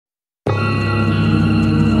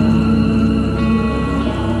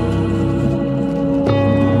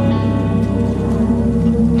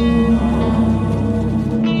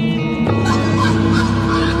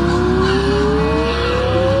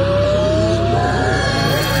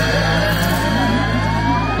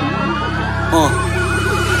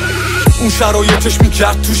شرایطش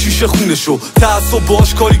میکرد تو شیشه خونشو، تعصب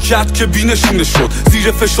باش کاری کرد که بینشونه شد.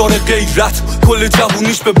 زیر فشار غیرت کل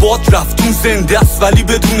جوونیش به باد رفت. اون زنده است ولی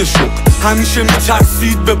بدون شوق، همیشه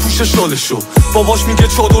میترسید به پوش شالشو. باباش میگه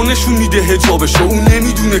چادر نشون میده حجابشو. اون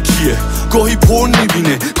نمیدونه کیه، گاهی پرن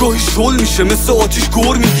میبینه، گاهی شل میشه مثل آتیش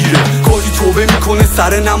گر میگیره. گاهی توبه میکنه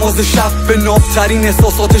سر نماز شب، به نابترین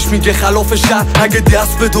احساساتش میگه خلاف شر. اگه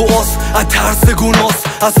دست به دعاست از ترس گناست،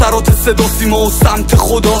 اثرات صدا سیما و سمت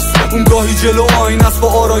خداست. اون گاهی جلو آینه است با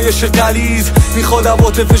آرایش غلیظ، میخواد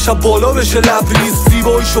عواطفش بالا بشه لبریز.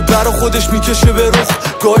 زیباییشو برا خودش میکشه به رخ،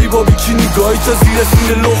 گاهی با بیکینی گاهی تا زیر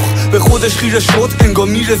سینه لخ. به خودش خیره شد انگار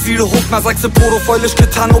میره زیر حکم، از عکس پروفایلش که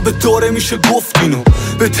تنابه داره میشه گفت اینو.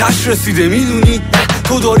 به تش رسیده میدونی،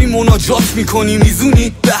 تو داری مناجات میکنی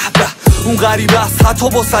میزونی. به به اون غریبه است حتی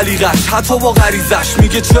با سلیقش، حتی با غریزش.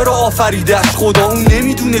 میگه چرا آفریدش خدا، اون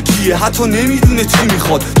نمیدونه کیه، حتی نمیدونه چی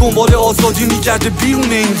میخواد. دنبال آزادی میگرده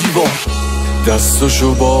بیرون این دیوار.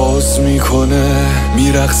 دستاشو باز میکنه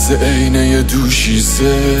میرقصه عینه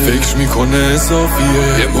دوشیزه، فکر میکنه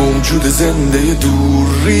اضافیه یه موجود زنده دور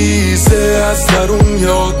ریزه. از درون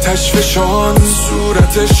یا تشوشان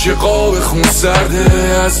صورتش یه قاب خون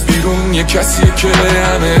سرده، از بیرون یه کسیه که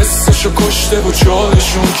همه حسشو کشته و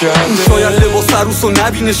چالشون کرده. شاید لباس عروسو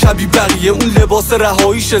نبینه شبیه بقیه، اون لباس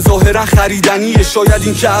رهاییشه ظاهرا خریدنیه. شاید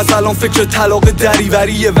این که از الان فکر طلاق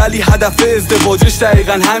دریوریه، ولی هدف ازدواجش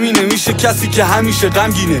دقیقا همینه. میشه کسی که همیشه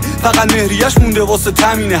غمگینه، فقط مهریش مونده واسه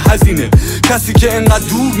تامین هزینه. کسی که انقدر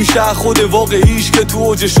دور میشه از خود واقعیش که تو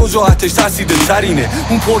اوج شجاعتش ترسیده ترینه.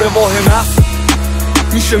 اون پر واهمه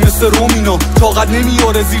میشه مثل رومینا، طاقت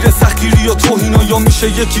نمیاره زیر سختگیری یا توهینا. یا میشه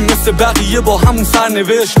یکی مثل بقیه با همون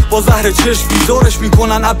سرنوشت، با زهر چشم بیدارش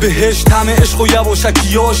میکنن اب بهشت. همه عشق و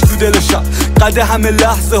یواشکیاش تو دلش، قد همه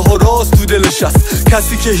لحظه ها راست تو دلش است.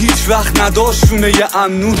 کسی که هیچ وقت نداشت شونه یه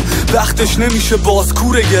امنون، وقتش نمیشه باز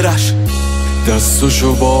کوره گرش.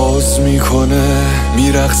 دستاشو باز میکنه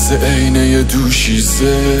میرقصه عینه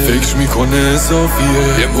دوشیزه، فکر میکنه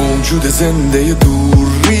اضافیه یه موجود زنده دور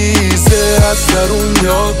ریزه. از درون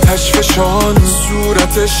یا تشوشان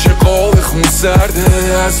صورتش قاب خون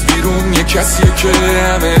سرده، از بیرون یه کسیه که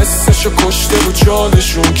همه حسشو کشته و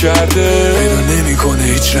چالشون کرده. پیدا نمیکنه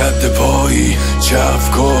هیچ رد پایی، چه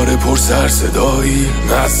افکار پر سر صدایی.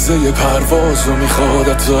 مزه پروازو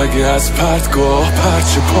میخواد تا اگه از پرتگاه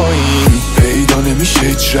پرچه پایین. پیدا نمیشه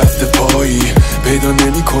هیچ رد پایی، پیدا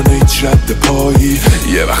نمیکنه هیچ رد پایی.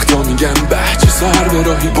 یه وقتا میگن بهچه سر به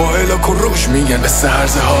راهی، با الاک و روش میگن به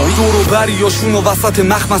سرزه های. دورو بریاشون و وسط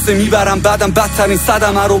مخمسه میبرم، بعدم بدترین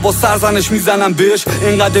صدمه رو با سرزنش میزنم بهش.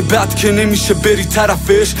 انقدر بد که نمیشه بری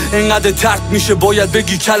طرفش، انقدر ترد میشه باید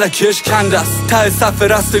بگی کلکش کنده است. ته صف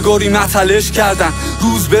رستگاری مطلش کردن،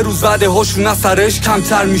 روز به روز وعده هاشون اثرش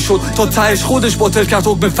کمتر میشد، تا تهش خودش باطل کرد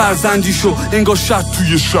حکم فرزندی شو. انگار شرط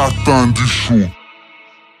توی شرط بندی شد.